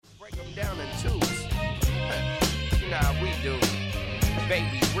Them down in twos. You know how we do.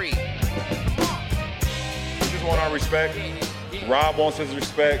 Baby Reed. We just want our respect. Rob wants his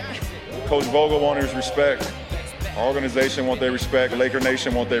respect. Coach Vogel wants his respect. Our organization wants their respect. Laker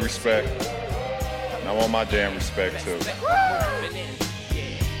Nation wants their respect. And I want my damn respect too.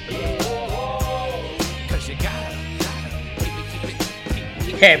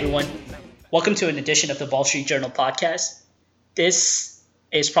 Hey everyone, welcome to an edition of the Wall Street Journal podcast. This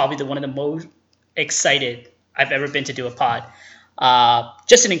is probably one of the most excited I've ever been to do a pod.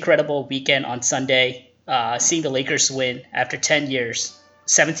 Just an incredible weekend on Sunday, seeing the Lakers win after 10 years,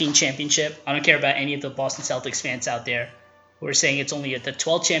 17th championship. I don't care about any of the Boston Celtics fans out there who are saying it's only the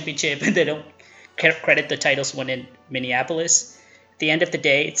 12th championship and they don't credit the titles won in Minneapolis. At the end of the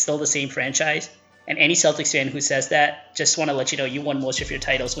day, it's still the same franchise. And any Celtics fan who says that, just want to let you know you won most of your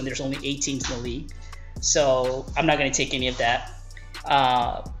titles when there's only 8 teams in the league. So I'm not going to take any of that.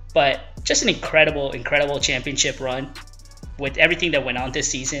 But just an incredible championship run with everything that went on this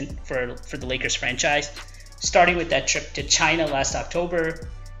season for the Lakers franchise. Starting with that trip to China last October.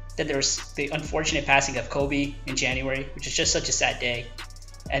 Then there was the unfortunate passing of Kobe in January, which is just such a sad day.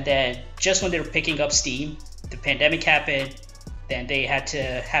 And then just when they were picking up steam, the pandemic happened. Then they had to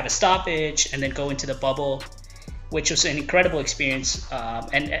have a stoppage and then go into the bubble, which was an incredible experience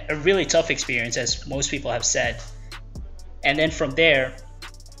and a really tough experience, as most people have said. And then from there,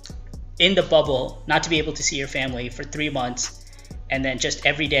 in the bubble, not to be able to see your family for 3 months, and then just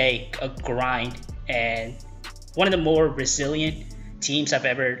every day a grind, and one of the more resilient teams I've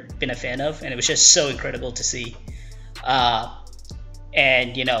ever been a fan of, and it was just so incredible to see.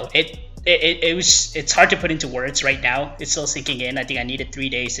 And you know, it's hard to put into words right now. It's still sinking in. I think I needed 3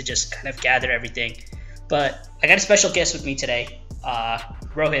 days to just kind of gather everything. But I got a special guest with me today.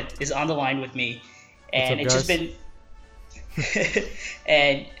 Rohith is on the line with me, and it's just been.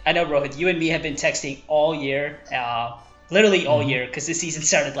 And I know, Rohith, you and me have been texting all year, literally all year, because this season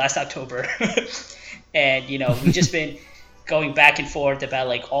started last October. And you know, we've just been going back and forth about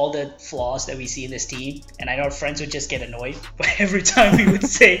like all the flaws that we see in this team. And I know our friends would just get annoyed every time we would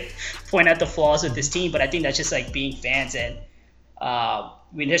point out the flaws with this team. But I think that's just like being fans, and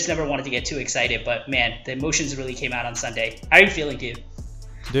we just never wanted to get too excited. But man, the emotions really came out on Sunday. How are you feeling, dude?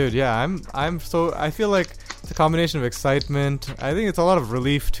 Dude, yeah, I feel like it's a combination of excitement. I think it's a lot of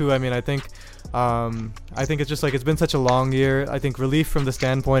relief too. I mean, I think it's just like it's been such a long year. I think relief from the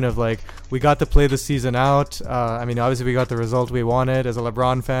standpoint of like we got to play the season out. I mean, obviously we got the result we wanted. As a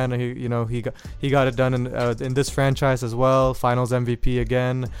LeBron fan, he got it done in this franchise as well. Finals MVP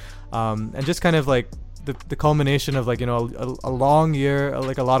again, and just kind of like the culmination of like, you know, a long year,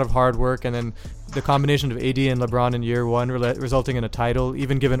 like a lot of hard work, and then the combination of AD and LeBron in year one resulting in a title,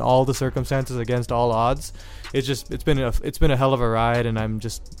 even given all the circumstances against all odds. It's been a hell of a ride, and I'm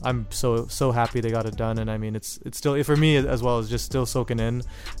so happy they got it done. And I mean, it's still, for me as well, it's just still soaking in,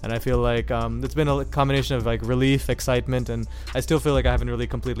 and I feel like it's been a combination of like relief, excitement, and I still feel like I haven't really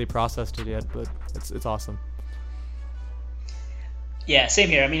completely processed it yet, but it's awesome. Yeah, same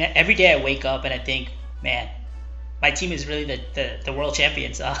here. I mean, every day I wake up and I think, man, my team is really the world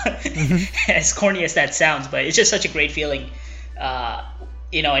champions. As corny as that sounds, but it's just such a great feeling.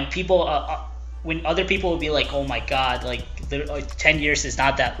 You know, and people, when other people will be like, oh my God, like 10 years is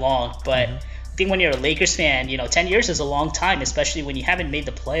not that long. But I think when you're a Lakers fan, you know, 10 years is a long time, especially when you haven't made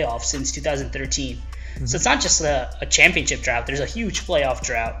the playoffs since 2013. So it's not just a championship drought. There's a huge playoff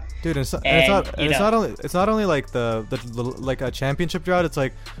drought. Dude, it's not only like the like a championship drought. It's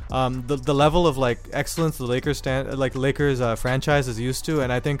like the level of like excellence the Lakers franchise is used to.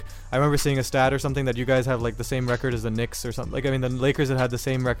 And I think I remember seeing a stat or something that you guys have like the same record as the Knicks or something. Like, I mean, the Lakers have had the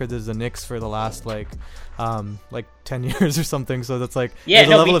same record as the Knicks for the last like 10 years or something. So that's like, yeah,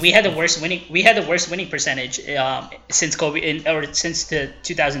 no, we had the worst winning percentage since Kobe since the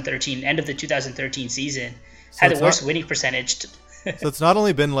 2013 end of the 2013 season. So had the worst winning percentage. So it's not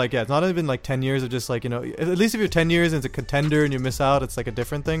only been like 10 years of just like, you know, at least if you're 10 years as a contender and you miss out, it's like a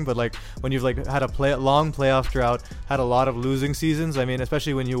different thing. But like when you've like had a long playoff drought, had a lot of losing seasons, I mean,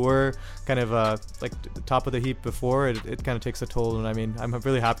 especially when you were kind of like the top of the heap before, it kind of takes a toll. And I mean, I'm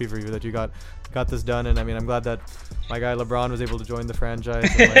really happy for you that you got this done. And I mean, I'm glad that my guy LeBron was able to join the franchise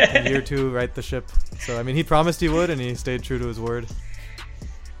and, like, in year 2 right the ship. So I mean, he promised he would, and he stayed true to his word.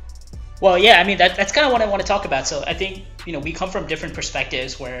 Well, yeah, I mean, that's kind of what I want to talk about. So I think, you know, we come from different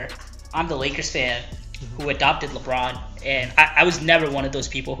perspectives, where I'm the Lakers fan who adopted LeBron, and I was never one of those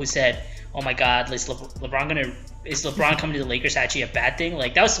people who said, oh my God, is LeBron coming to the Lakers actually a bad thing?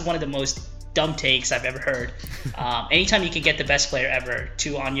 Like, that was one of the most dumb takes I've ever heard. Anytime you can get the best player ever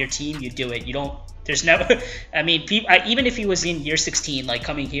on your team, you do it. You don't There's no, I mean, even if he was in year 16, like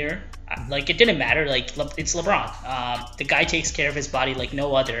coming here, like it didn't matter. Like it's LeBron. The guy takes care of his body like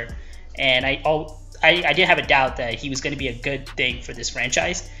no other, and I didn't have a doubt that he was going to be a good thing for this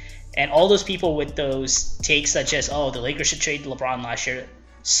franchise. And all those people with those takes such as, oh, the Lakers should trade LeBron last year,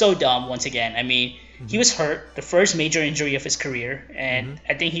 so dumb once again. I mean, he was hurt, the first major injury of his career, and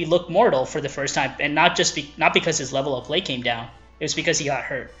I think he looked mortal for the first time, and not because his level of play came down. It was because he got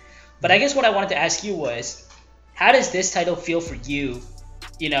hurt. But I guess what I wanted to ask you was, how does this title feel for you,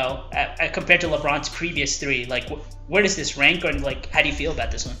 compared to LeBron's previous 3? Like, where does this rank, or like, how do you feel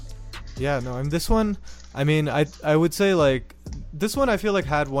about this one? Yeah, no, and this one, I mean, I would say, like, this one I feel like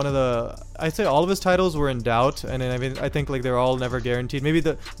had one of the, I'd say all of his titles were in doubt, and I mean, I think like they're all never guaranteed. Maybe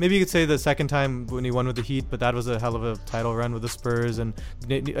you could say the second time when he won with the Heat, but that was a hell of a title run with the Spurs, and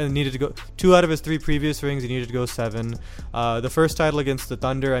needed to go 2 out of his 3 previous rings. He needed to go 7. The first title against the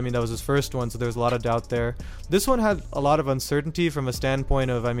Thunder, I mean, that was his first one, so there was a lot of doubt there. This one had a lot of uncertainty from a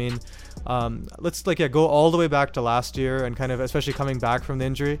standpoint of, I mean, let's go all the way back to last year, and kind of especially coming back from the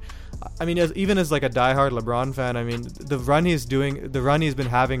injury. I mean, even as like a diehard LeBron fan, I mean, the run he's been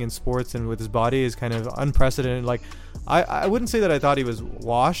having in sports and with his body is kind of unprecedented. Like, I wouldn't say that I thought he was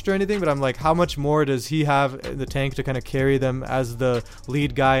washed or anything, but I'm like, how much more does he have in the tank to kind of carry them as the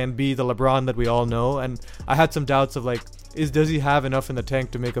lead guy and be the LeBron that we all know? And I had some doubts of like, does he have enough in the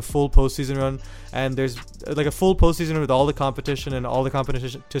tank to make a full postseason run? And there's like a full postseason with all the competition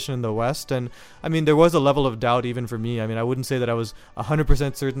in the West. And I mean, there was a level of doubt even for me. I mean, I wouldn't say that I was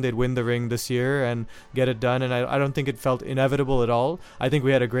 100% certain they'd win the ring this year and get it done. And I don't think it felt inevitable at all. I think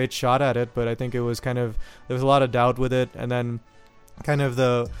we had a great shot at it, but I think it was kind of, there was a lot of doubt with it. And then kind of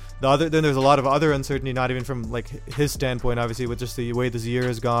then there's a lot of other uncertainty, not even from like his standpoint, obviously, with just the way this year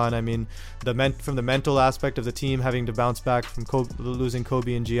has gone. I mean, from the mental aspect of the team having to bounce back from losing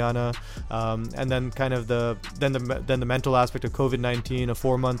Kobe and Gianna, and then kind of the mental aspect of COVID-19, a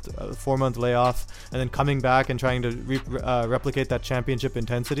 4-month layoff, and then coming back and trying to replicate that championship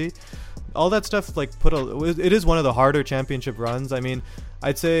intensity. All that stuff like it is one of the harder championship runs. I mean,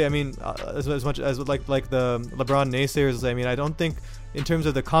 I'd say, I mean, as much as like the LeBron naysayers, I mean, I don't think in terms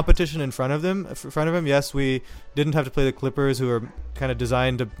of the competition in front of him, yes, we didn't have to play the Clippers, who are kind of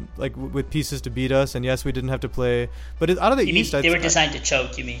designed to like with pieces to beat us, and yes, we didn't have to play. But out of the East, they were designed to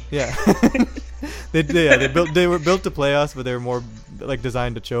choke. You mean? Yeah, they were built to play us, but they were more like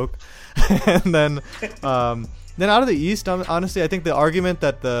designed to choke. And then out of the East, honestly, I think the argument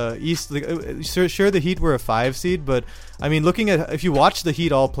that the East, sure, the Heat were a 5 seed, but I mean, looking at, if you watch the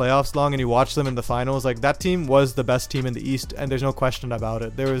Heat all playoffs long and you watch them in the finals, like that team was the best team in the East, and there's no question about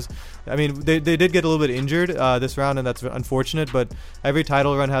it. They did get a little bit injured this round, and that's unfortunate, but every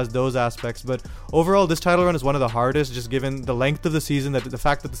title run has those aspects. But overall, this title run is one of the hardest, just given the length of the season, the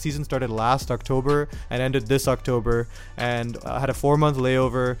fact that the season started last October and ended this October, and had a 4-month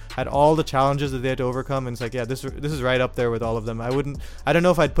layover, had all the challenges that they had to overcome, and it's like, yeah, this is right up there with all of them. I don't know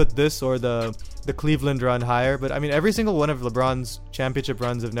if I'd put this or the Cleveland run higher, but I mean, every single one of LeBron's championship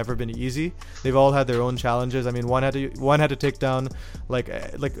runs have never been easy. They've all had their own challenges. I mean, one had to take down like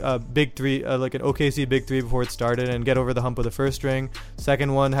a big 3, like an OKC big 3 before it started and get over the hump of the first ring.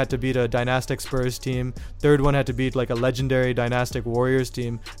 Second one had to beat a dynastic Spurs team. Third one had to beat like a legendary dynastic Warriors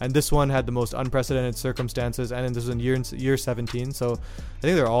team, and this one had the most unprecedented circumstances, and this was in year 17. So I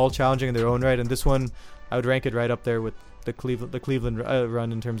think they're all challenging in their own right, and this one I would rank it right up there with the Cleveland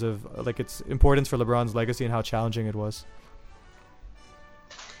run in terms of like its importance for LeBron's legacy and how challenging it was.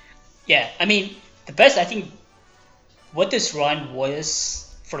 Yeah, I mean, I think what this run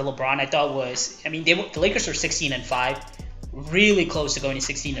was for LeBron, I thought was, I mean, the Lakers were 16-5, really close to going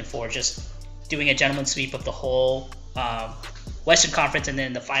to 16-4, just doing a gentleman's sweep of the whole Western Conference, and then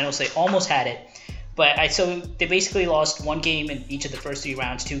in the finals they almost had it. But so they basically lost 1 game in each of the first 3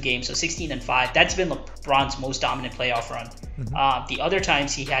 rounds, 2 games, so 16-5. That's been LeBron's most dominant playoff run. The other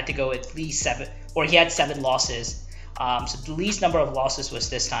times he had to go at least 7, or he had 7 losses. So the least number of losses was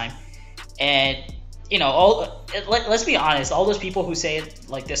this time. And let's be honest, all those people who say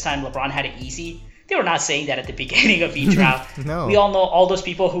like this time LeBron had it easy, they were not saying that at the beginning of each round. No. We all know all those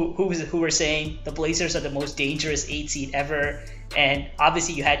people who were saying the Blazers are the most dangerous 8 seed ever. And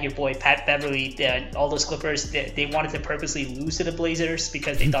obviously you had your boy Pat Beverly and all those Clippers. They wanted to purposely lose to the Blazers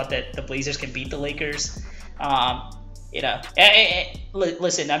because they thought that the Blazers can beat the Lakers.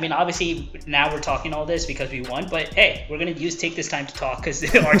 Listen, I mean, obviously now we're talking all this because we won, but hey, we're going to take this time to talk because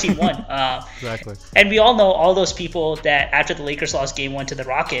our team won. Exactly. And we all know all those people that after the Lakers lost game 1 to the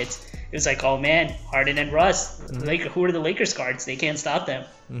Rockets, it was like, oh man, Harden and Russ, who are the Lakers guards? They can't stop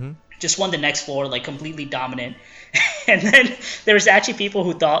them. Just won the next 4, like completely dominant. And then there was actually people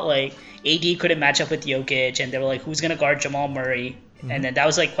who thought like, AD couldn't match up with Jokic, and they were like, who's gonna guard Jamal Murray? And then that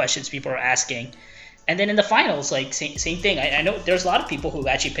was like questions people were asking. And then in the finals, like same thing. I know there's a lot of people who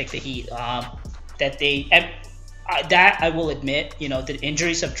actually picked the Heat. That I will admit, the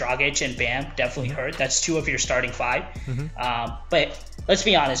injuries of Dragic and Bam definitely hurt. That's two of your starting five. But let's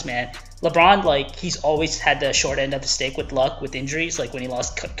be honest, man. LeBron, like, he's always had the short end of the stick with luck, with injuries. Like when he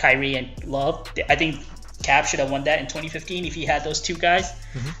lost Kyrie and Love, I think Cap should have won that in 2015 if he had those two guys.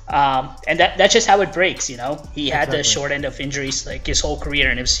 And that's just how it breaks, He had the short end of injuries like his whole career,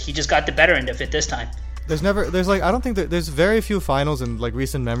 and he just got the better end of it this time. I don't think that there's very few finals in like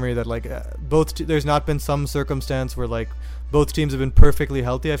recent memory that like there's not been some circumstance where like both teams have been perfectly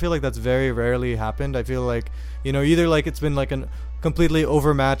healthy. I feel like that's very rarely happened. I feel like, either like it's been like an completely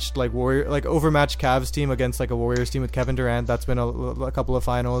overmatched overmatched Cavs team against like a Warriors team with Kevin Durant. That's been a couple of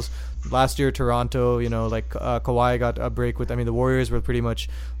finals. Last year Toronto, Kawhi got a break with. I mean, the Warriors were pretty much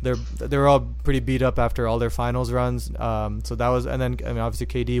they were all pretty beat up after all their finals runs. So that was, and then obviously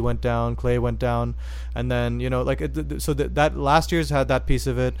KD went down, Clay went down, and then that last year's had that piece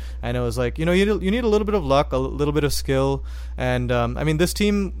of it, and it was like you need a little bit of luck, a little bit of skill, and this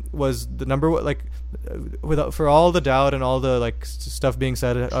team was the number one, like for all the doubt and all the like stuff being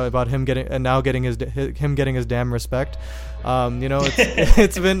said about him getting his damn respect.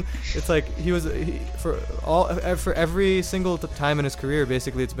 It's like for every single time in his career,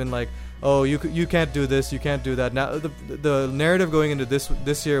 basically it's been like, oh, you can't do this, you can't do that. Now the narrative going into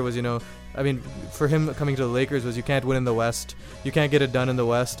this year was, for him coming to the Lakers was, you can't win in the West, you can't get it done in the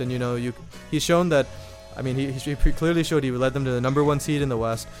West, and he's shown that. I mean, he clearly showed he led them to the number one seed in the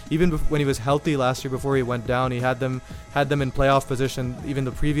West. Even when he was healthy last year before he went down, he had them in playoff position even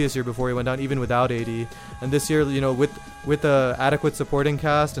the previous year before he went down, even without AD. And this year, with a adequate supporting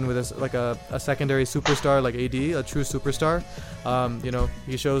cast and with a secondary superstar like AD, a true superstar,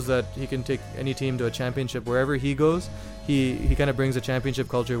 he shows that he can take any team to a championship wherever he goes. He kind of brings a championship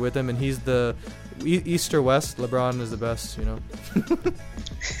culture with him, and he's the East or West. LeBron is the best,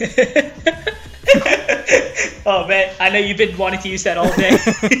 Oh man, I know you've been wanting to use that all day.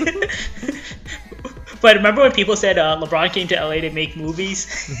 But remember when people said LeBron came to LA to make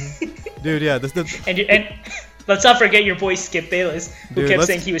movies? Dude, yeah. And let's not forget your boy Skip Bayless, who kept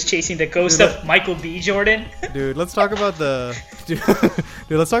saying he was chasing the ghost of Michael B. Jordan. Dude, let's talk about the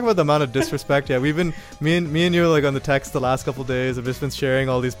amount of disrespect. Yeah, we've been me and you like on the text the last couple days. Have just been sharing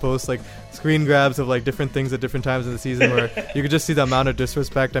all these posts, like screen grabs of like different things at different times in the season where you could just see the amount of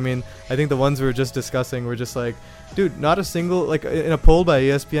disrespect. I mean, I think the ones we were just discussing were just like, dude, not a single, like in a poll by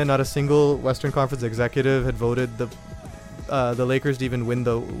ESPN, not a single Western Conference executive had voted the Lakers to even win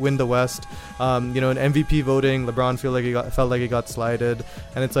the West. In MVP voting, LeBron felt like he got slighted,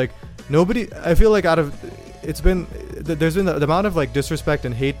 and it's like nobody. I feel like there's been the amount of like disrespect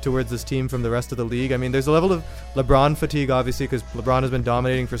and hate towards this team from the rest of the league. I mean, there's a level of LeBron fatigue, obviously, because LeBron has been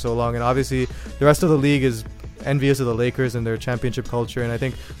dominating for so long, and obviously the rest of the league is envious of the Lakers and their championship culture. And I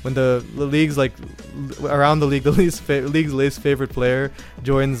think when the league's like around the league, the league's least favorite player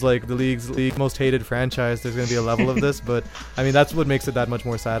joins like the league's most hated franchise, there's going to be a level of this. But I mean, that's what makes it that much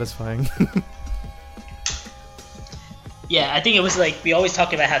more satisfying. Yeah, I think it was like we always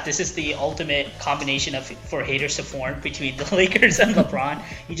talk about how this is the ultimate combination for haters to form between the Lakers and LeBron.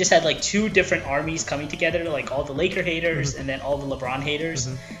 You just had like two different armies coming together, like all the Laker haters and then all the LeBron haters,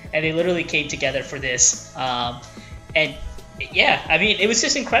 and they literally came together for this. And yeah, I mean, it was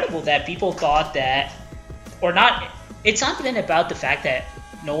just incredible that people thought that, or not. It's not even about the fact that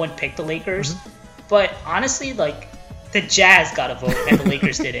no one picked the Lakers, but honestly, like the Jazz got a vote and the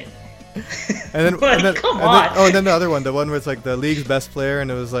Lakers didn't. And then the other one, the one where it's like the league's best player, and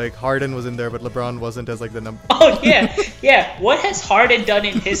it was like Harden was in there, but LeBron wasn't as like the number. Oh yeah. What has Harden done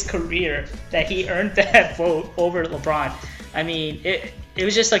in his career that he earned that vote over LeBron? I mean, it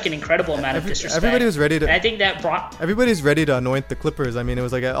was just like an incredible amount of disrespect. Everybody was ready to. And I think that everybody's ready to anoint the Clippers. I mean, it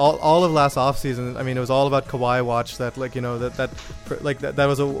was like all of last offseason. I mean, it was all about Kawhi watch. That like that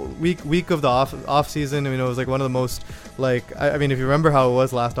was a week of the off season. I mean, it was like one of the most like I mean, if you remember how it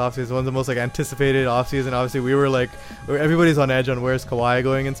was last offseason, one of the most like anticipated offseason. Obviously, we were like everybody's on edge on where's Kawhi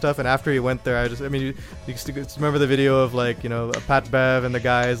going and stuff. And after he went there, you just remember the video of like Pat Bev and the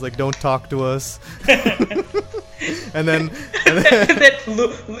guys like don't talk to us. And then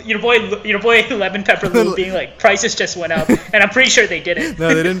your boy Lemon Pepper Lou being like prices just went up, and I'm pretty sure they didn't.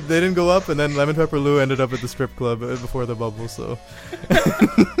 No, they didn't go up, and then Lemon Pepper Lou ended up at the strip club before the bubble. So.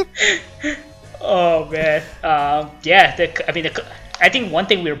 Oh man, I think one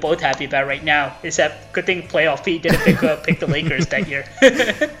thing we were both happy about right now is that good thing playoff P didn't pick the Lakers that year.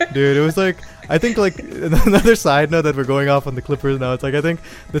 Dude, it was like, I think like another side note that we're going off on the Clippers now. It's like, I think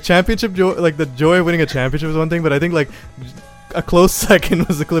the championship joy, like the joy of winning a championship is one thing, but I think like a close second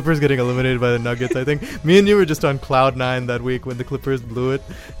was the Clippers getting eliminated by the Nuggets. I think me and you were just on cloud 9 that week when the Clippers blew it,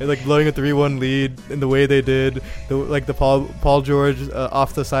 and like blowing a 3-1 lead in the way they did, the Paul George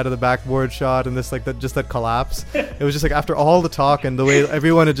off the side of the backboard shot, and this like that collapse. It was just like after all the talk and the way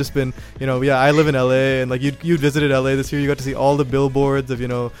everyone had just been, I live in LA, and like you visited LA this year, you got to see all the billboards of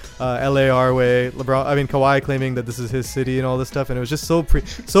LA our way. Kawhi claiming that this is his city and all this stuff, and it was just so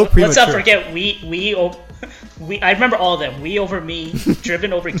premature. Let's not forget I remember all of them. We over me,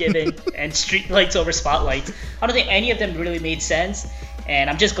 driven over given, and street lights over spotlights. I don't think any of them really made sense, and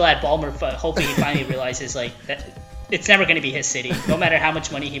I'm just glad Ballmer, hoping he finally realizes like that it's never going to be his city, no matter how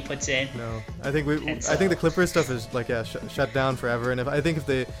much money he puts in. No, I think I think the Clippers stuff is like shut down forever. And I think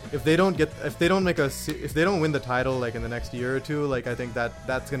if they don't win the title like in the next year or two, like I think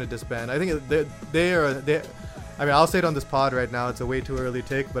that's going to disband. I think they. I mean, I'll say it on this pod right now. It's a way too early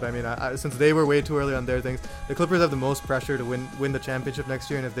take, but I mean, since they were way too early on their things, the Clippers have the most pressure to win the championship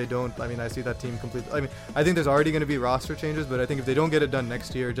next year. And if they don't, I mean, I see that team completely. I mean, I think there's already going to be roster changes, but I think if they don't get it done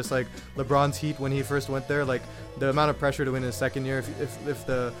next year, just like LeBron's Heat when he first went there, like the amount of pressure to win in his second year, if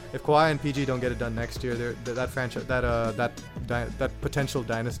Kawhi and PG don't get it done next year, that franchise that potential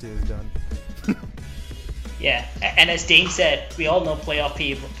dynasty is done. Yeah, and as Dane said, we all know playoff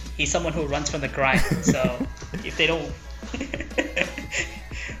P. He's someone who runs from the grind. So if they don't,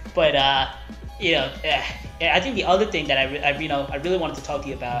 but I think the other thing that I really wanted to talk to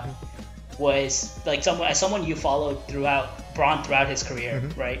you about was like someone you followed throughout his career,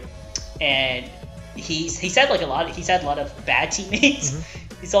 right? And he's had a lot of bad teammates.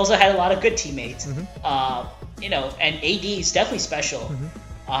 He's also had a lot of good teammates. And AD is definitely special.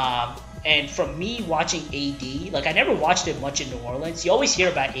 And from me watching AD, like I never watched him much in New Orleans. You always hear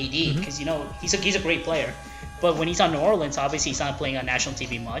about AD because he's a great player, but when he's on New Orleans, obviously he's not playing on national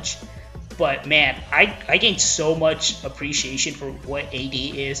TV much. But man, I gained so much appreciation for what AD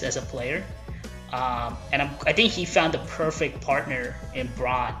is as a player, and I think he found the perfect partner in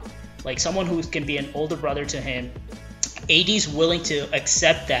Bron, like someone who can be an older brother to him. AD's willing to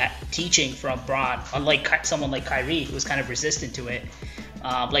accept that teaching from Bron, unlike someone like Kyrie who was kind of resistant to it.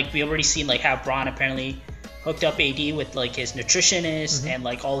 Like we already seen like how Bron apparently hooked up AD with like his nutritionist and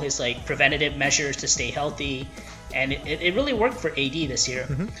like all his like preventative measures to stay healthy, and it really worked for AD this year.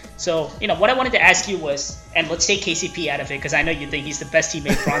 So what I wanted to ask you was, and let's take KCP out of it because I know you think he's the best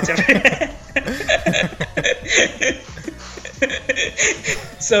teammate Bron's ever had.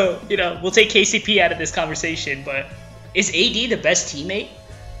 So we'll take KCP out of this conversation, but is AD the best teammate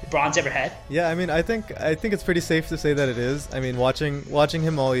Bron's ever had? Yeah, I mean, I think it's pretty safe to say that it is. I mean, watching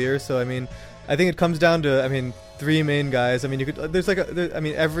him all year, so I mean, I think it comes down to three main guys. I mean,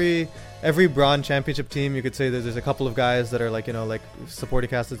 every Bron championship team, you could say that there's a couple of guys that are like supporting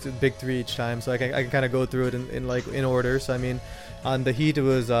cast. It's big three each time, so I can kind of go through it in order. So I mean, on the Heat it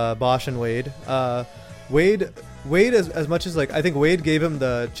was Bosh and Wade. Wade as much as I think Wade gave him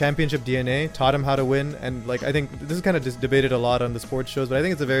the championship DNA, taught him how to win, and I think this is kind of just debated a lot on the sports shows, but I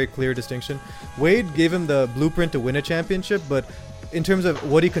think it's a very clear distinction. Wade gave him the blueprint to win a championship, but in terms of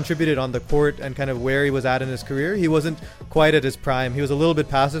what he contributed on the court and kind of where he was at in his career, he wasn't quite at his prime. He was a little bit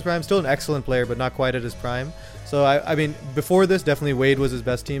past his prime, still an excellent player, but not quite at his prime. So I mean, before this, definitely Wade was his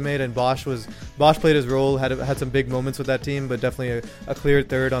best teammate, and Bosh played his role, had some big moments with that team, but definitely a clear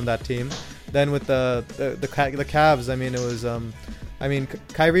third on that team. Then with the Cavs, I mean, it was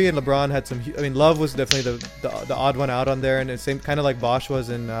Kyrie and LeBron had some. I mean, Love was definitely the odd one out on there, and it's same kind of like Bosh was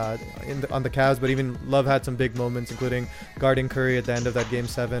on the Cavs. But even Love had some big moments, including guarding Curry at the end of that Game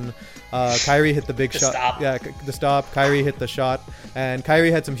 7. Kyrie hit the big shot. Stop. Yeah, the stop. Kyrie hit the shot, and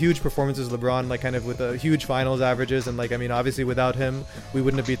Kyrie had some huge performances. LeBron, kind of with huge finals averages, and obviously without him, we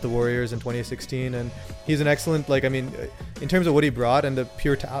wouldn't have beat the Warriors in 2016. And he's an excellent in terms of what he brought and the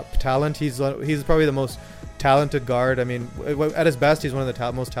pure talent, he's probably the most talented guard. I mean, at his best, he's one of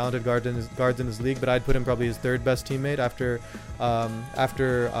the most talented guards in his league. But I'd put him probably his third best teammate after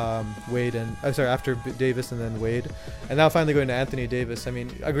Wade and after Davis and then Wade. And now finally going to Anthony Davis. I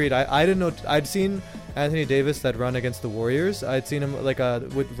mean, agreed. I didn't know. I'd seen Anthony Davis that run against the Warriors. I'd seen him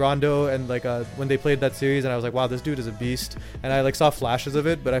with Rondo and when they played that series, and I was like, wow, this dude is a beast. And I saw flashes of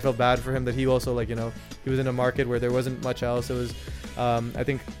it, but I felt bad for him that he also he was in a market where there wasn't much else. It was I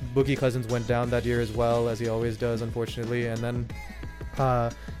think Boogie Cousins went down that year as well, as he always does, unfortunately. And then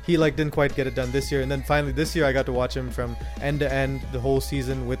he like didn't quite get it done this year, and then finally this year I got to watch him from end to end the whole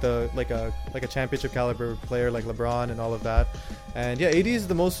season with a championship caliber player like LeBron and all of that. And yeah, AD is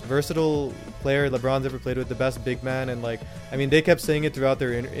the most versatile player LeBron's ever played with, the best big man, and like I mean they kept saying it throughout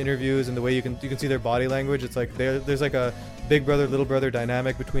their interviews, and the way you can see their body language. It's like there's like a big brother little brother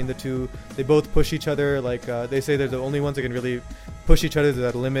dynamic between the two. They both push each other. Like they say they're the only ones that can really push each other to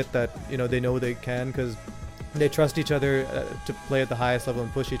that limit that they know they can, because they trust each other to play at the highest level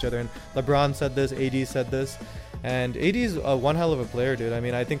and push each other. And LeBron said this, AD said this, and AD's one hell of a player, dude. I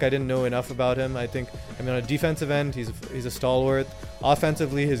mean, I think I didn't know enough about him. I mean, on a defensive end, he's a stalwart.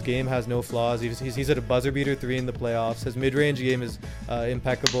 Offensively, his game has no flaws. He's at a buzzer beater 3 in the playoffs. His mid-range game is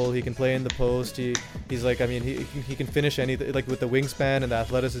impeccable. He can play in the post. He's like, I mean, he can finish anything. Like with the wingspan and the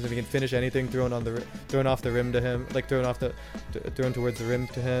athleticism, he can finish anything thrown off the rim to him, like thrown towards the rim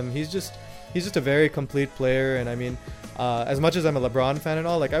to him. He's just a very complete player. And I mean, as much as I'm a LeBron fan and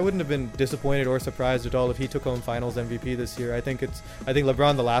all, like I wouldn't have been disappointed or surprised at all if he took home Finals MVP this year. I think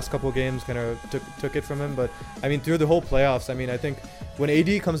LeBron the last couple games kind of took it from him, but I mean through the whole playoffs, I mean I think when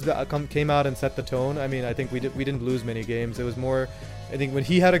AD came out and set the tone, I mean I think we didn't lose many games. It was more, I think when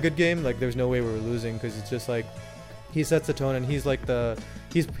he had a good game, like there's no way we were losing, because it's just like he sets the tone, and he's like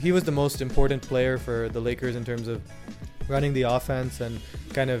he was the most important player for the Lakers in terms of running the offense and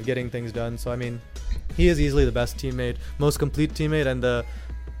kind of getting things done. So I mean, he is easily the best teammate, most complete teammate, and a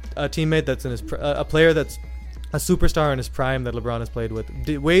teammate that's in a player that's a superstar in his prime that LeBron has played with.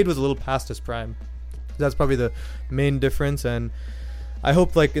 Wade was a little past his prime. That's probably the main difference. And I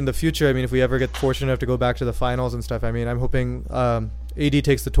hope, like in the future, I mean, if we ever get fortunate enough to go back to the finals and stuff, I mean, I'm hoping AD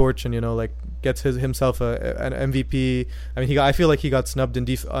takes the torch and like gets himself an MVP. I mean, I feel like he got snubbed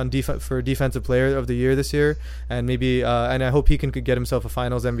for Defensive Player of the Year this year, and maybe and I hope he can get himself a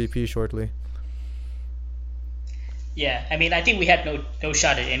Finals MVP shortly. Yeah, I mean, I think we had no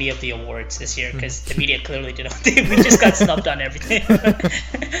shot at any of the awards this year because the media clearly didn't. We just got snubbed on everything.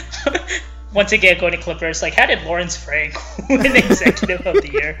 Once again, going to Clippers, like, how did Lawrence Frank win Executive of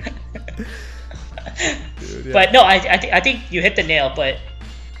the Year? Dude, yeah. But no, I think you hit the nail. But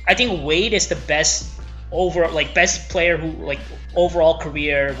I think Wade is the best best player who, like, overall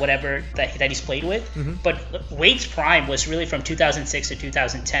career, whatever that he's played with. Mm-hmm. But Wade's prime was really from 2006 to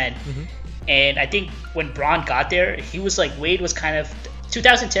 2010. Mm-hmm. And I think when Bron got there, he was like, Wade was kind of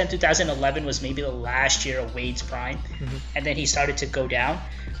 2010, 2011 was maybe the last year of Wade's prime. Mm-hmm. And then he started to go down.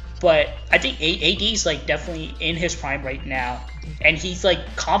 But I think AD's like definitely in his prime right now. And he's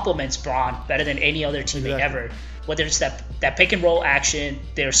like complements Bron better than any other teammate ever. Whether it's that pick and roll action,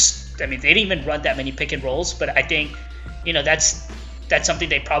 they didn't even run that many pick and rolls, but I think, that's something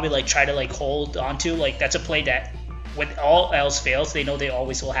they probably like try to like hold on to. Like that's a play that when all else fails, they know they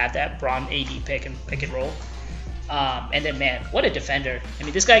always will have that Bron AD pick and roll. And then, man, what a defender. I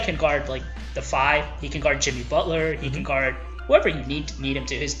mean, this guy can guard like the 5. He can guard Jimmy Butler. He can guard whoever you need him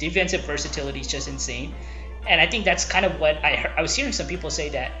to. His defensive versatility is just insane. And I think that's kind of what I was hearing some people say,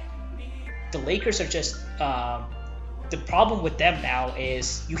 that the Lakers are just the problem with them now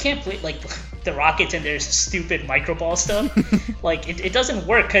is you can't play like the Rockets and their stupid micro ball stuff. Like it doesn't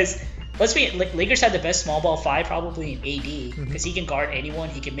work, because Lakers had the best small ball 5 probably in AD, because he can guard anyone.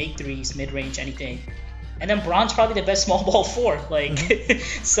 He can make threes, mid range, anything. And then Bron's probably the best small ball 4. Like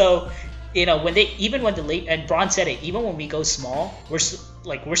so, and Bron said it, even when we go small, we're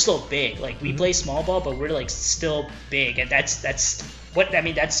still big. Like we play small ball, but we're like still big, and that's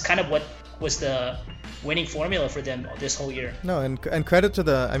kind of what was the winning formula for them this whole year. No, and credit to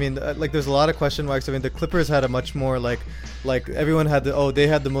there's a lot of question marks. I mean, the Clippers had a much more like everyone had they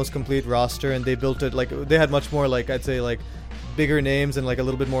had the most complete roster, and they built it, like they had much more, like I'd say, like bigger names and like a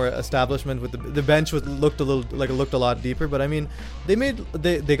little bit more establishment. With the bench looked a lot deeper, but I mean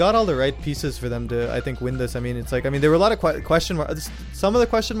they got all the right pieces for them to, I think, win this. I mean, it's like, I mean, there were a lot of question marks. Some of the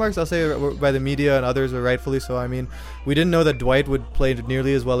question marks, I'll say, were by the media, and others were rightfully so. I mean, we didn't know that Dwight would play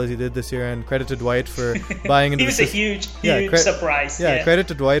nearly as well as he did this year, and credit to Dwight for buying into he was a huge surprise. Yeah, credit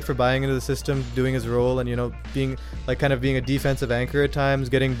to Dwight for buying into the system, doing his role, and being a defensive anchor at times,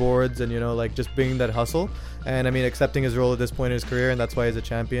 getting boards, and like just bringing that hustle. And I mean, accepting his role at this point in his career, and that's why he's a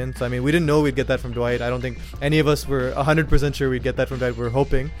champion. So I mean, we didn't know we'd get that from Dwight. I don't think any of us were 100% sure we'd get that from Dwight. We were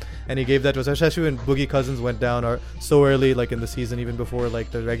hoping, and he gave that to us, especially when Boogie Cousins went down so early, like in the season, even before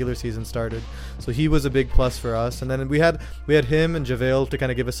like the regular season started. So he was a big plus for us. And then we had him and JaVale to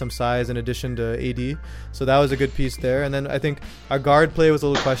kind of give us some size in addition to AD. So that was a good piece there. And then I think our guard play was a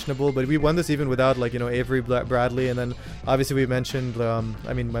little questionable, but we won this even without like, Avery Bradley. And then obviously we mentioned,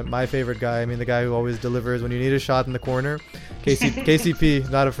 my favorite guy, the guy who always delivers when you need a shot in the corner, KCP,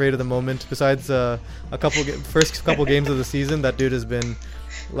 not afraid of the moment. Besides first couple games of the season, that dude has been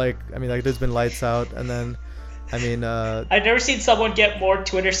that dude's been lights out. And then I've never seen someone get more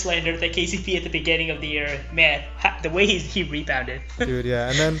Twitter slander than KCP at the beginning of the year. Man, the way he rebounded. Dude,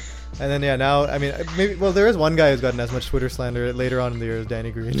 yeah. And then yeah, now, there is one guy who's gotten as much Twitter slander later on in the year as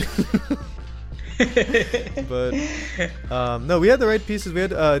Danny Green. But no, we had the right pieces. We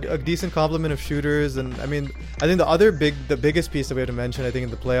had a decent complement of shooters, and I think the biggest piece that we had to mention, I think,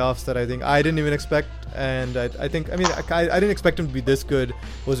 in the playoffs that I think I didn't even expect, and I didn't expect him to be this good,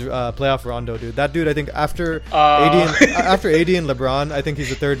 was playoff Rondo, dude. That dude, I think after AD and LeBron, I think he's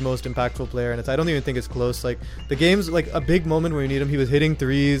the third most impactful player, and I don't even think it's close. Like the game's like a big moment where you need him. He was hitting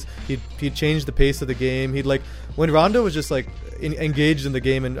threes. He'd changed the pace of the game. When Rondo was just like engaged in the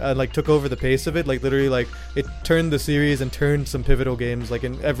game and like took over the pace of it, like literally like it turned the series and turned some pivotal games like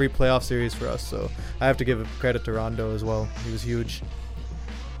in every playoff series for us. So I have to give credit to Rondo as well. He was huge.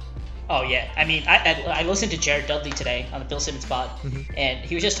 Oh yeah, I listened to Jared Dudley today on the Bill Simmons pod, and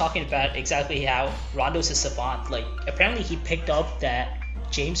he was just talking about exactly how Rondo's a savant. Like apparently he picked up that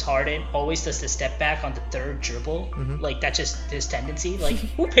James Harden always does the step back on the third dribble. Like that's just his tendency. Like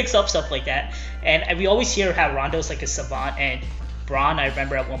who picks up stuff like that? And we always hear how Rondo's like a savant, and Bron, I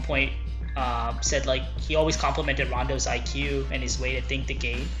remember at one point said like he always complimented Rondo's IQ and his way to think the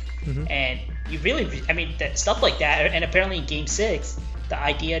game. And you really, that stuff like that. And apparently in Game 6, the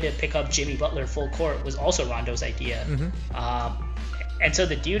idea to pick up Jimmy Butler full court was also Rondo's idea. And so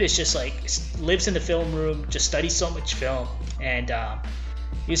the dude is just like lives in the film room, just studies so much film, and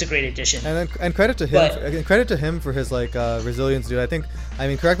he was a great addition. And credit to him. Credit to him for his like resilience, dude.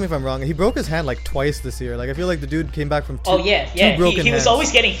 Correct me if I'm wrong. He broke his hand like twice this year. Like I feel like the dude came back from two broken hands. He was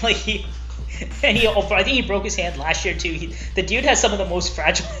always getting like and I think he broke his hand last year too. The dude has some of the most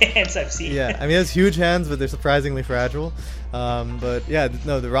fragile hands I've seen. Yeah, he has huge hands, but they're surprisingly fragile. But yeah,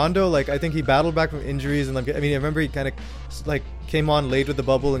 no, the Rondo, like I think he battled back from injuries, and I remember he kind of like came on late with the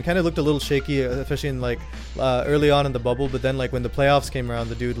bubble and kind of looked a little shaky, especially in like early on in the bubble. But then like when the playoffs came around,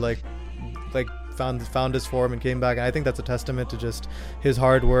 the dude like found his form and came back, and I think that's a testament to just his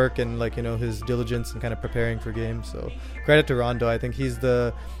hard work and like his diligence and kind of preparing for games. So credit to Rondo. I think he's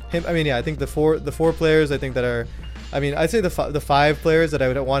I think the four players I think that are, I'd say the five players that I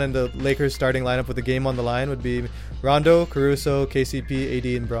would want in the Lakers starting lineup with the game on the line would be Rondo, Caruso, KCP, AD,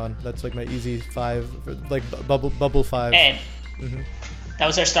 and Bron. That's like my easy five, like bubble five. And that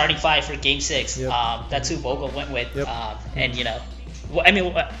was our starting five for Game 6. Yep. That's who Vogel went with. Yep. And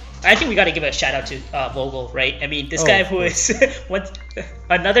I think we got to give a shout out to Vogel, right? This guy who is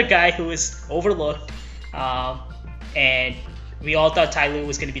another guy who was overlooked, and we all thought Ty Lue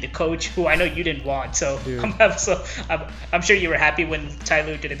was going to be the coach, who I know you didn't want. So I'm sure you were happy when Ty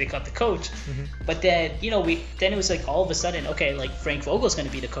Lue didn't become the coach. But then it was like all of a sudden, okay, like Frank Vogel's going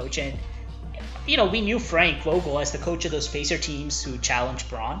to be the coach, and we knew Frank Vogel as the coach of those Pacer teams who challenged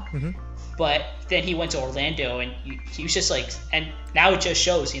Bron. But then he went to Orlando, and he was just like, and now it just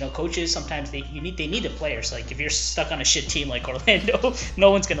shows, coaches sometimes they need the players. Like if you're stuck on a shit team like Orlando, no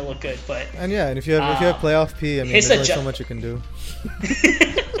one's gonna look good. But and if you have playoff P, there's only so much you can do.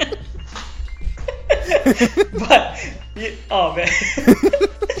 But oh man.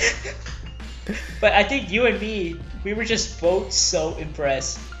 But I think you and me, we were just both so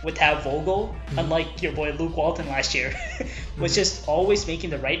impressed with how Vogel, unlike your boy Luke Walton last year, was just always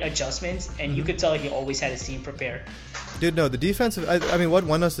making the right adjustments, and you could tell he always had his team prepared. Dude, no, the defensive. What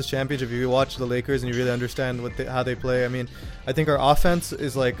won us this championship? If you watch the Lakers and you really understand how they play. I think our offense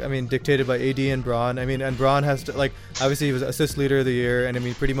is dictated by AD and Bron. And Bron has to obviously he was assist leader of the year,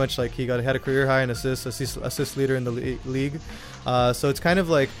 and pretty much he had a career high in assist leader in the league. So it's kind of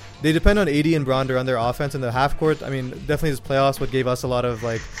like they depend on AD and Bron to run their offense in the half court. Definitely this playoffs, what gave us a lot of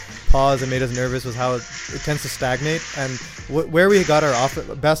pause and made us nervous was how it tends to stagnate. And where we got our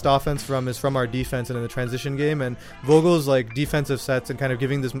best offense from is from our defense and in the transition game. And Vogel's defensive sets and kind of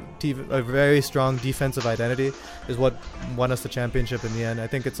giving this team a very strong defensive identity is what won us the championship in the end. I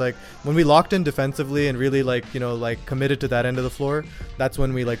think it's when we locked in defensively and really committed to that end of the floor, that's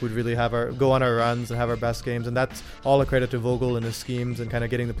when we would really go on our runs and have our best games. And that's all a credit to Vogel and his schemes and kind of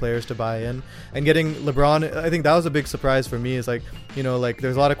getting the players to buy in and getting LeBron. I think that was a big surprise for me. Is there's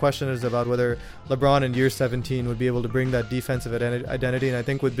a lot of questions question is about whether LeBron in year 17 would be able to bring that defensive identity. And I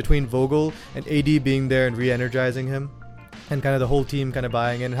think with between Vogel and AD being there and re-energizing him, and kind of the whole team kind of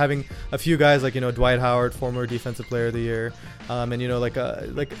buying in, having a few guys like, Dwight Howard, former defensive player of the year, and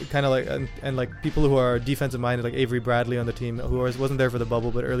people who are defensive minded, like Avery Bradley on the team, who wasn't there for the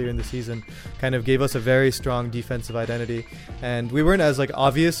bubble but earlier in the season, kind of gave us a very strong defensive identity. And we weren't as like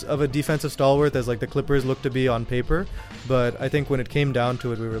obvious of a defensive stalwart as like the Clippers looked to be on paper, but I think when it came down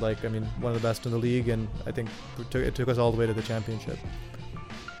to it, we were like, one of the best in the league, and I think it took us all the way to the championship.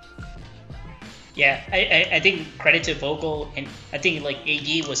 Yeah, I think credit to Vogel, and I think like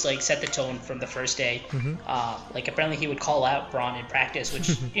AD was like set the tone from the first day. Like apparently he would call out Braun in practice, which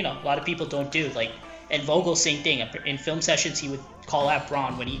a lot of people don't do. Like, and Vogel, same thing. In film sessions, he would call out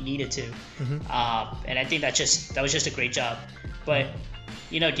Braun when he needed to, and I think that was just a great job. But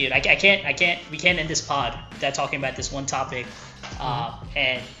dude, we can't end this pod without talking about this one topic,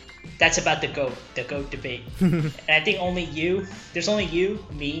 and that's about the GOAT debate. And I think there's only you,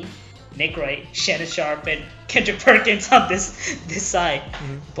 me, Nick Wright, Shannon Sharp, and Kendrick Perkins on this side.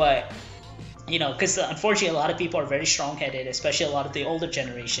 But because unfortunately a lot of people are very strong-headed, especially a lot of the older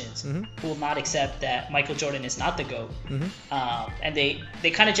generations, who will not accept that Michael Jordan is not the GOAT. And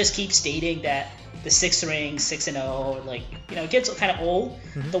they kind of just keep stating that the 6 rings, 6-0, like it gets kind of old.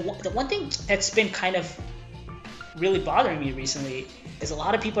 The one thing that's been kind of really bothering me recently is a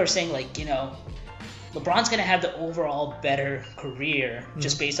lot of people are saying like LeBron's going to have the overall better career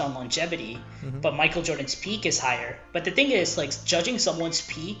just based on longevity, but Michael Jordan's peak is higher. But the thing is, like, judging someone's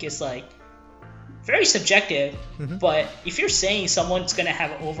peak is, like, very subjective, but if you're saying someone's going to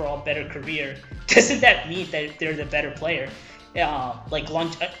have an overall better career, doesn't that mean that they're the better player? Like,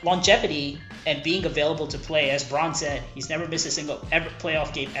 longevity and being available to play, as Bron said, he's never missed a single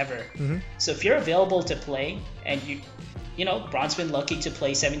playoff game ever. So if you're available to play and Bron's been lucky to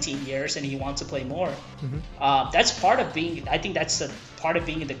play 17 years and he wants to play more. That's part of being, I think that's a part of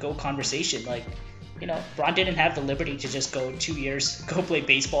being in the GOAT conversation. Like, Bron didn't have the liberty to just go 2 years, go play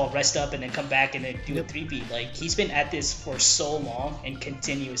baseball, rest up, and then come back and then do a 3-peat. Like, he's been at this for so long and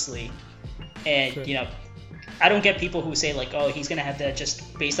continuously. And, I don't get people who say like, oh, he's going to have that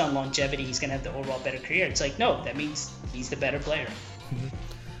just based on longevity, he's going to have the overall better career. It's like, no, that means he's the better player.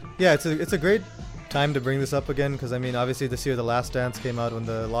 Yeah, it's a great time to bring this up again, because obviously this year The Last Dance came out when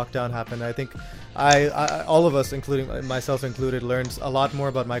the lockdown happened. I think I all of us, including myself included, learned a lot more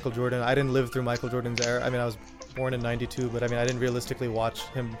about Michael Jordan. I didn't live through Michael Jordan's era. I was born in 92, but I didn't realistically watch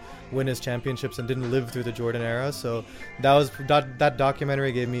him win his championships and didn't live through the Jordan era. So that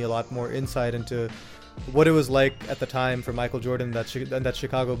documentary gave me a lot more insight into what it was like at the time for Michael Jordan, that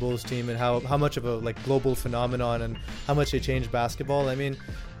Chicago Bulls team, and how much of a like global phenomenon and how much they changed basketball.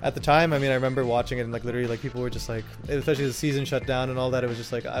 At the time, I remember watching it and like literally like people were just like, especially the season shut down and all that, it was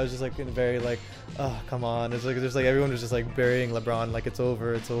just like, I was just like in very like, oh, come on. It's like, there's like, everyone was just like burying LeBron, like it's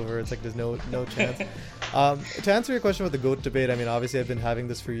over. It's like there's no chance. To answer your question about the GOAT debate, obviously I've been having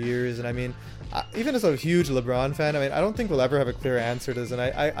this for years, and even as a huge LeBron fan, I don't think we'll ever have a clear answer to this, and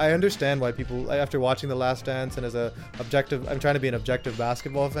I understand why people, after watching The Last Dance and as I'm trying to be an objective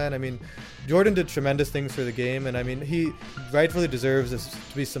basketball fan, Jordan did tremendous things for the game, and he rightfully deserves this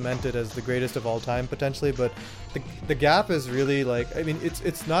to be cemented as the greatest of all time potentially, but the gap is really like,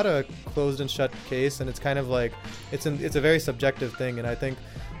 it's not a closed and shut case, and it's kind of like it's a very subjective thing. And I think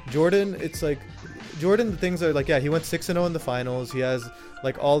Jordan, it's like Jordan, the things are like, yeah, he went 6-0 in the finals, he has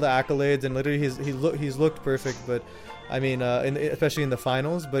like all the accolades, and literally he's looked perfect, but especially in the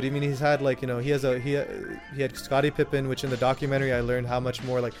finals. But he's had like, he had Scottie Pippen, which in the documentary I learned how much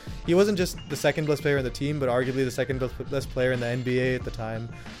more, like, he wasn't just the second best player in the team, but arguably the second best player in the NBA at the time.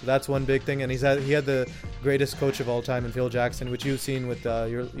 So that's one big thing. And he had the greatest coach of all time in Phil Jackson, which you've seen with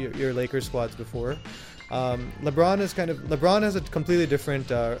your Lakers squads before. LeBron has a completely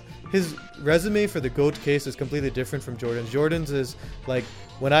different, his resume for the GOAT case is completely different from Jordan's. Jordan's is like,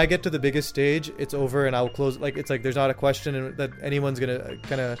 when I get to the biggest stage, it's over and I'll close. Like, it's like there's not a question that anyone's gonna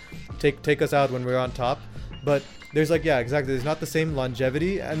kind of take us out when we're on top. But there's like, yeah, exactly. There's not the same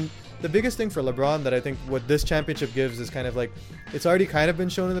longevity. And the biggest thing for LeBron that I think what this championship gives is kind of like, it's already kind of been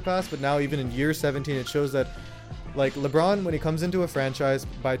shown in the past, but now even in year 17, it shows that like LeBron, when he comes into a franchise,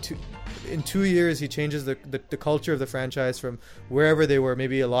 in 2 years he changes the culture of the franchise from wherever they were,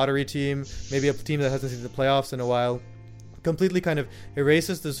 maybe a lottery team, maybe a team that hasn't seen the playoffs in a while, completely kind of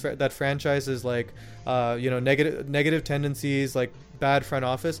erases that franchise's like negative tendencies, like bad front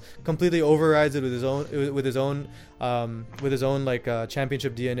office, completely overrides it with his own like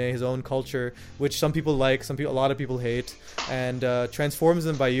championship DNA, his own culture, which some people like, a lot of people hate, and transforms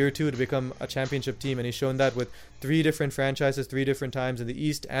them by year 2 to become a championship team. And he's shown that with 3 different franchises, 3 different times in the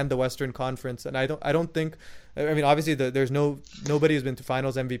East and the Western Conference. And I don't think, I mean, obviously there's nobody who's been to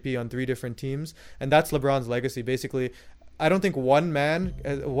Finals MVP on 3 different teams, and that's LeBron's legacy. Basically, I don't think one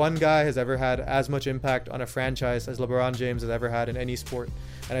guy has ever had as much impact on a franchise as LeBron James has ever had in any sport.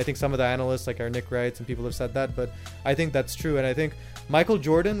 And I think some of the analysts, like our Nick Wrights and people, have said that, but I think that's true. And I think Michael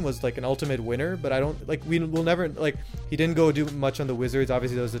Jordan was like an ultimate winner, but I don't like, we will never, like, he didn't go do much on the Wizards.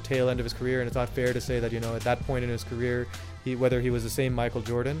 Obviously that was the tail end of his career, and it's not fair to say that, at that point in his career whether he was the same Michael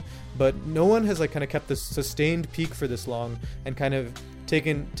Jordan, but no one has like kind of kept this sustained peak for this long and kind of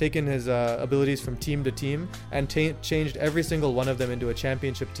taken his abilities from team to team and changed every single one of them into a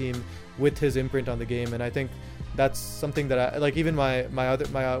championship team with his imprint on the game. And I think that's something that I like. Even one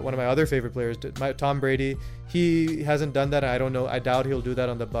of my other favorite players, Tom Brady, he hasn't done that. I don't know. I doubt he'll do that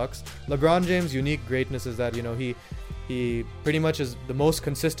on the Bucks. LeBron James' unique greatness is that he pretty much is the most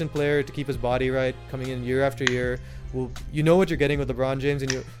consistent player to keep his body right, coming in year after year. Well, you know what you're getting with LeBron James,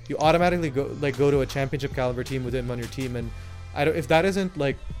 and you automatically go to a championship caliber team with him on your team. And if that isn't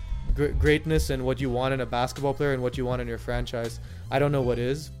like greatness and what you want in a basketball player and what you want in your franchise, I don't know what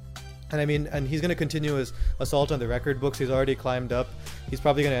is. And I mean, and he's going to continue his assault on the record books. He's already climbed up. He's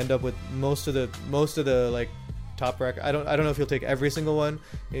probably going to end up with most of the like top record. I don't know if he'll take every single one.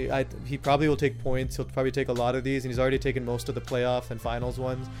 He probably will take points. He'll probably take a lot of these, and he's already taken most of the playoff and finals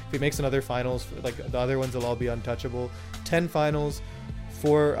ones. If he makes another finals, like the other ones will all be untouchable. 10 finals,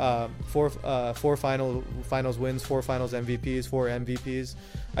 four finals wins, 4 finals MVPs, 4 MVPs.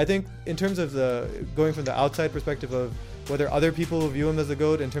 I think in terms of going from the outside perspective of whether other people will view him as the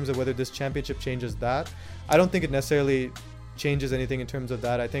GOAT, in terms of whether this championship changes that, I don't think it necessarily changes anything in terms of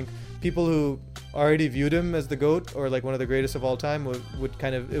that. I think people who already viewed him as the GOAT or like one of the greatest of all time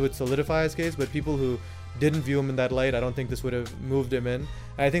would solidify his case, but people who didn't view him in that light, I don't think this would have moved him in.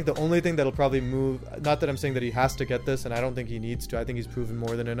 And I think the only thing that'll probably move, not that I'm saying that he has to get this, and I don't think he needs to, I think he's proven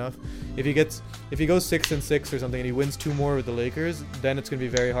more than enough. If he goes 6-6 or something and he wins 2 more with the Lakers, then it's going to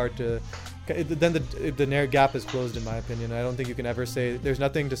be very hard to, then the gap is closed, in my opinion. I don't think you can ever say, there's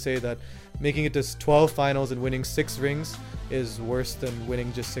nothing to say that making it to 12 finals and winning 6 rings is worse than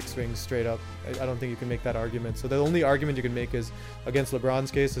winning just 6 rings straight up. I don't think you can make that argument. So the only argument you can make is against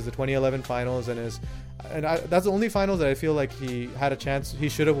LeBron's case is the 2011 finals, that's the only finals that I feel like he had a chance. He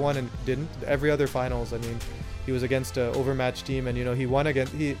should have won and didn't. Every other finals, I mean, he was against an overmatched team, and he won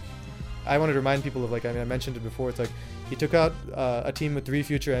against. I wanted to remind people of, like, I mean, I mentioned it before. It's like he took out a team with 3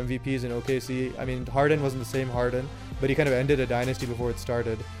 future MVPs in OKC. I mean, Harden wasn't the same Harden, but he kind of ended a dynasty before it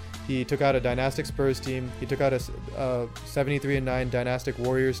started. He took out a dynastic Spurs team. He took out a 73-9 dynastic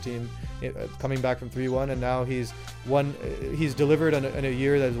Warriors team, coming back from 3-1, and now he's delivered in a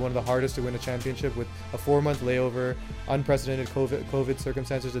year that is one of the hardest to win a championship, with a 4-month layover, unprecedented COVID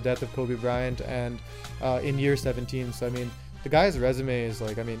circumstances, the death of Kobe Bryant, and in year 17. So I mean, the guy's resume is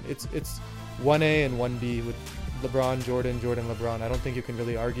like, I mean, it's 1A and 1B with LeBron, Jordan, LeBron. I don't think you can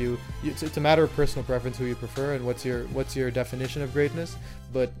really argue. It's a matter of personal preference who you prefer and what's your definition of greatness.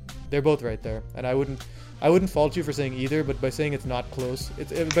 But they're both right there, and I wouldn't fault you for saying either. But by saying it's not close,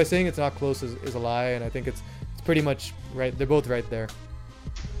 by saying it's not close is a lie, and I think it's pretty much right. They're both right there.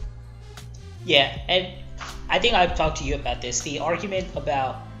 Yeah, and I think I've talked to you about this. The argument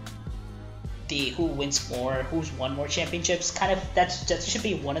about who wins more, who's won more championships, kind of that should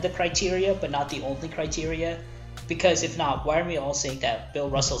be one of the criteria, but not the only criteria. Because if not, why are we all saying that Bill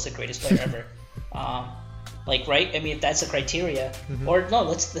Russell's the greatest player ever? Right? I mean, if that's the criteria, or no,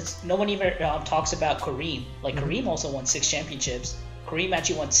 let's. No one even talks about Kareem. Like Kareem also won 6 championships. Kareem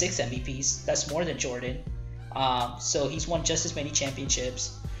actually won 6 MVPs. That's more than Jordan. So he's won just as many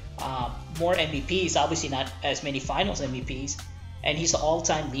championships, more MVPs. Obviously, not as many Finals MVPs, and he's the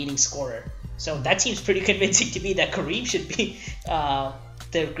all-time leading scorer. So that seems pretty convincing to me that Kareem should be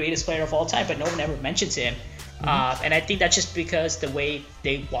the greatest player of all time, but no one ever mentions him. And I think that's just because the way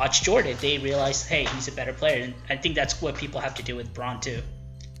they watch Jordan, they realize, hey, he's a better player. And I think that's what people have to do with Bron too.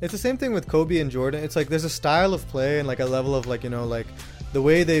 It's the same thing with Kobe and Jordan. It's like there's a style of play and like a level of the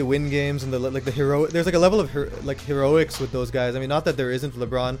way they win games and the hero. There's like a level of heroics with those guys. I mean, not that there isn't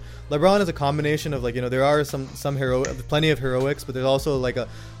LeBron. LeBron is a combination of there are some plenty of heroics, but there's also like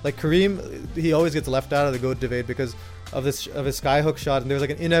Kareem. He always gets left out of the GOAT debate because of his skyhook shot, and there's like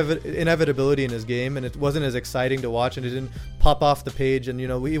an inevitability in his game, and it wasn't as exciting to watch, and it didn't pop off the page, and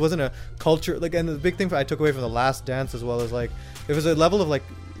he wasn't a culture and the big thing I took away from The Last Dance as well is there was a level of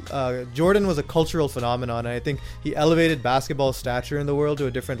Jordan was a cultural phenomenon, and I think he elevated basketball stature in the world to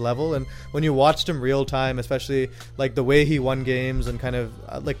a different level. And when you watched him real time, especially the way he won games and kind of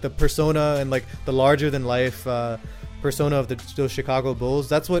the persona and the larger than life persona of those Chicago Bulls,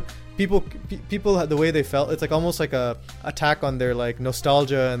 that's what people the way they felt. It's almost like a attack on their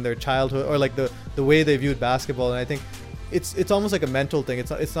nostalgia and their childhood, or the way they viewed basketball. And I think it's almost like a mental thing.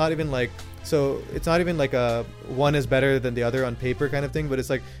 It's not even a one is better than the other on paper kind of thing, but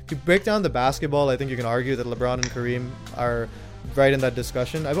it's if you break down the basketball, I think you can argue that LeBron and Kareem are right in that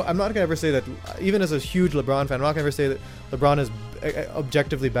discussion. I'm not gonna ever say that, even as a huge LeBron fan, I'm not gonna ever say that LeBron is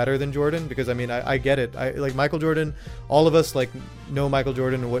objectively better than Jordan, because I mean I get it. I Michael Jordan. All of us know Michael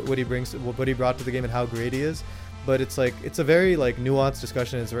Jordan and what he brings, what he brought to the game, and how great he is. But it's a very nuanced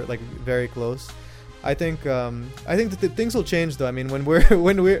discussion. It's very close. I think that things will change though. I mean,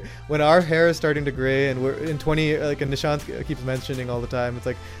 when our hair is starting to gray and we're in 20, and Nishant keeps mentioning all the time, it's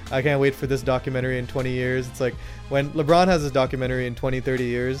I can't wait for this documentary in 20 years. It's when LeBron has his documentary in 20, 30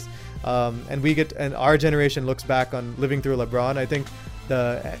 years, and our generation looks back on living through LeBron. I think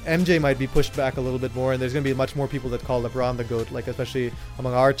the MJ might be pushed back a little bit more, and there's going to be much more people that call LeBron the GOAT, especially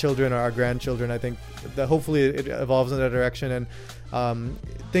among our children or our grandchildren. I think that hopefully it evolves in that direction, and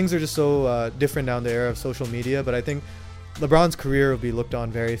things are just so different now in the era of social media. But I think LeBron's career will be looked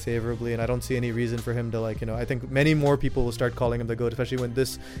on very favorably, and I don't see any reason for him to I think many more people will start calling him the GOAT, especially when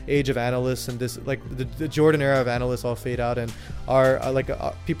this age of analysts and this the Jordan era of analysts all fade out, and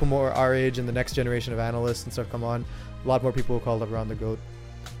people more our age and the next generation of analysts and stuff come on. A lot more people will call LeBron the GOAT.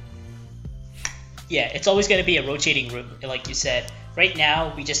 Yeah, it's always going to be a rotating room, like you said. Right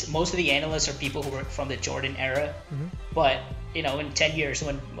now, most of the analysts are people who were from the Jordan era, but in 10 years,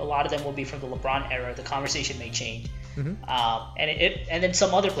 when a lot of them will be from the LeBron era, the conversation may change. And then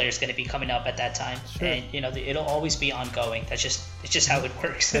some other players going to be coming up at that time, sure. And it'll always be ongoing. It's just how it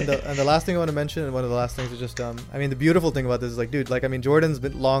works. And the last thing I want to mention, and one of the last things is just I mean, the beautiful thing about this is Jordan's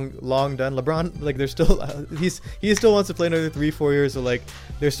been long done. LeBron, there's still he still wants to play another 3-4 years. So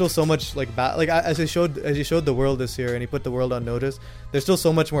there's still so much as he showed the world this year, and he put the world on notice. There's still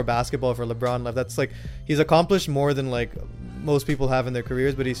so much more basketball for LeBron left. That's he's accomplished more than most people have in their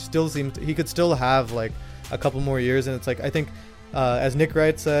careers, but he could still have a couple more years. And it's I think as Nick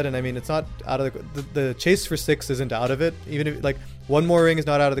Wright said, and I mean, it's not out of the chase for 6 isn't out of it. Even if one more ring is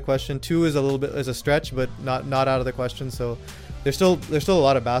not out of the question, 2 is a stretch, but not out of the question. So there's still a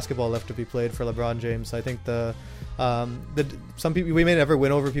lot of basketball left to be played for LeBron James. I think some people, we may never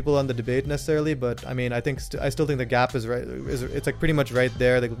win over people on the debate necessarily, but I mean, I still think the gap is right. It's pretty much right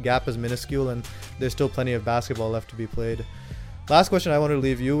there. The gap is minuscule, and there's still plenty of basketball left to be played. Last question I want to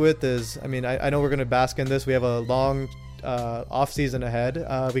leave you with is, I mean, I know we're going to bask in this. We have a long off season ahead.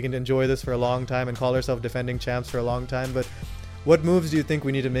 We can enjoy this for a long time and call ourselves defending champs for a long time. But what moves do you think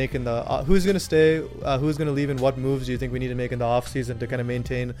we need to make in the who's going to stay, who's going to leave, and what moves do you think we need to make in the off season to kind of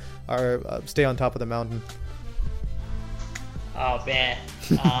maintain our stay on top of the mountain? Oh man,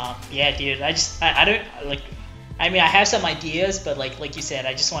 yeah, dude. I don't like. I mean, I have some ideas, but like you said,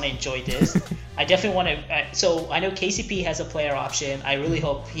 I just want to enjoy this. I definitely want to. So I know KCP has a player option. I really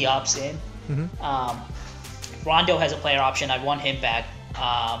hope he opts in. Rondo has a player option. I want him back.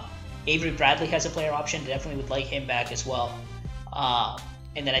 Avery Bradley has a player option. Definitely would like him back as well.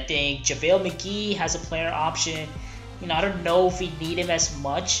 And then I think JaVale McGee has a player option. I don't know if we need him as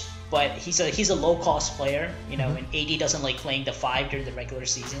much, but he's a low cost player, and AD doesn't like playing the 5 during the regular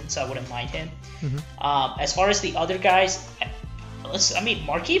season, so I wouldn't mind him. As far as the other guys,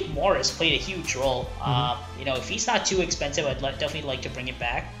 Markieff Morris played a huge role. If he's not too expensive, I'd definitely like to bring him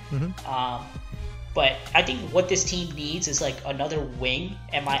back. But I think what this team needs is another wing,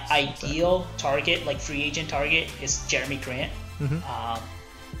 and my ideal target, free agent target, is Jeremy Grant.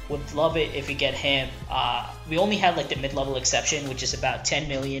 Would love it if we get him. We only have the mid-level exception, which is about $10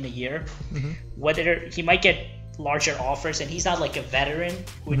 million a year. Whether he might get larger offers, and he's not a veteran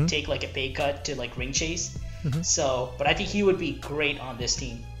who would take a pay cut to ring chase. So, but I think he would be great on this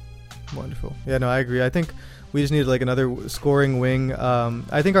team. Wonderful. Yeah, no, I agree. I think we just need another scoring wing.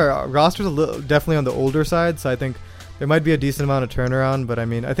 I think our roster's definitely on the older side, so I think there might be a decent amount of turnaround, but I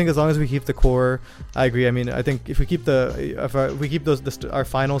mean, I think as long as we keep the core, I agree. I mean, I think if we keep our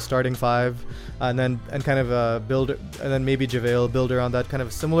final starting five, and kind of build, and then maybe JaVale build around that kind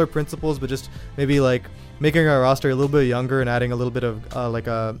of similar principles, but just maybe like making our roster a little bit younger and adding a little bit of like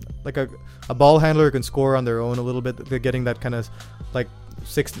a ball handler who can score on their own a little bit. They're getting that kind of like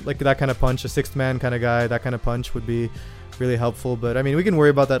that kind of punch, a sixth man kind of guy. That kind of punch would be really helpful. But I mean, we can worry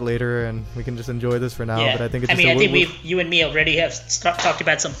about that later, and we can just enjoy this for now. Yeah. But I think you and me already have talked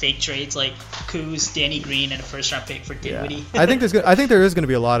about some fake trades like Kuz, Danny Green, and a first round pick for Dinwiddie. I think there is going to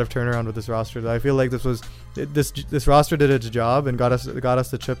be a lot of turnaround with this roster. I feel like this roster did its job and got us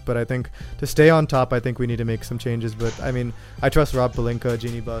the chip. But I think to stay on top, I think we need to make some changes. But I mean, I trust Rob Pelinka,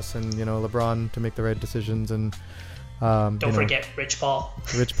 Jeannie Buss, and LeBron to make the right decisions. And don't forget Rich Paul.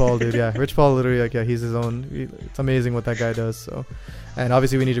 Rich Paul, dude, yeah. Rich Paul literally, he's his own. It's amazing what that guy does. So, and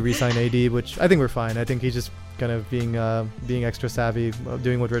obviously we need to re-sign AD, which I think we're fine. I think he's just kind of being extra savvy,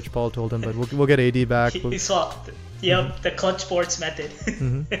 doing what Rich Paul told him. But we'll get AD back. The clutch sports method.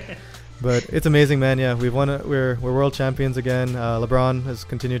 Mm-hmm. But it's amazing, man. Yeah, we've won. We're world champions again. LeBron has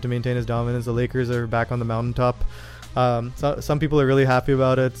continued to maintain his dominance. The Lakers are back on the mountaintop. So some people are really happy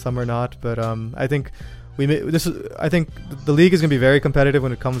about it. Some are not. But I think. I think the league is going to be very competitive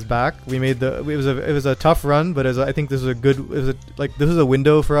when it comes back. It was a tough run, but I think this was a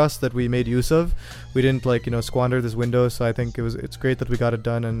window for us that we made use of. We didn't squander this window, so I think it's great that we got it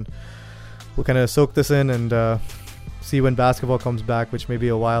done, and we'll kind of soak this in and see when basketball comes back, which may be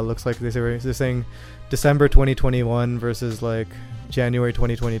a while. Looks like they're saying December 2021 versus like January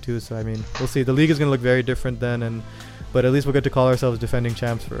 2022. So I mean, we'll see. The league is going to look very different then, but at least we'll get to call ourselves defending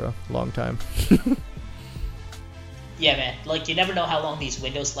champs for a long time. Yeah, man. Like, you never know how long these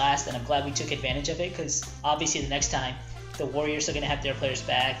windows last, and I'm glad we took advantage of it, because obviously the next time the Warriors are going to have their players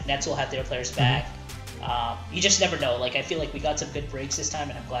back, Nets will have their players back. You just never know. Like, I feel like we got some good breaks this time,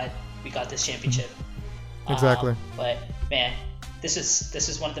 and I'm glad we got this championship. Exactly. But man, this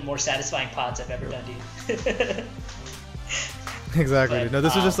is one of the more satisfying pods I've ever done, dude. Exactly. But, no,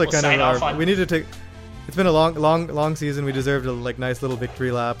 this is just like we'll kind of our. We need to take. It's been a long season. We deserved a nice little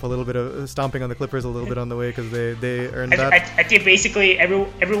victory lap, a little bit of stomping on the Clippers a little bit on the way because they earned that. I think basically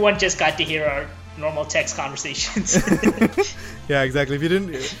everyone just got to hear our normal text conversations. Yeah, exactly. If you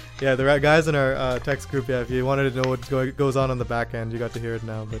didn't, the guys in our text group, if you wanted to know what goes on the back end, you got to hear it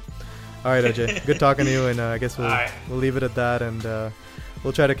now. But all right, Ajay, good talking to you, and I guess we'll leave it at that, and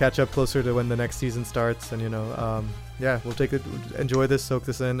we'll try to catch up closer to when the next season starts, and we'll enjoy this, soak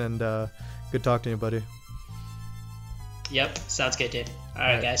this in, and good talking to you, buddy. Yep, sounds good, dude. All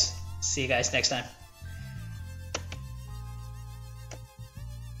right, guys. See you guys next time.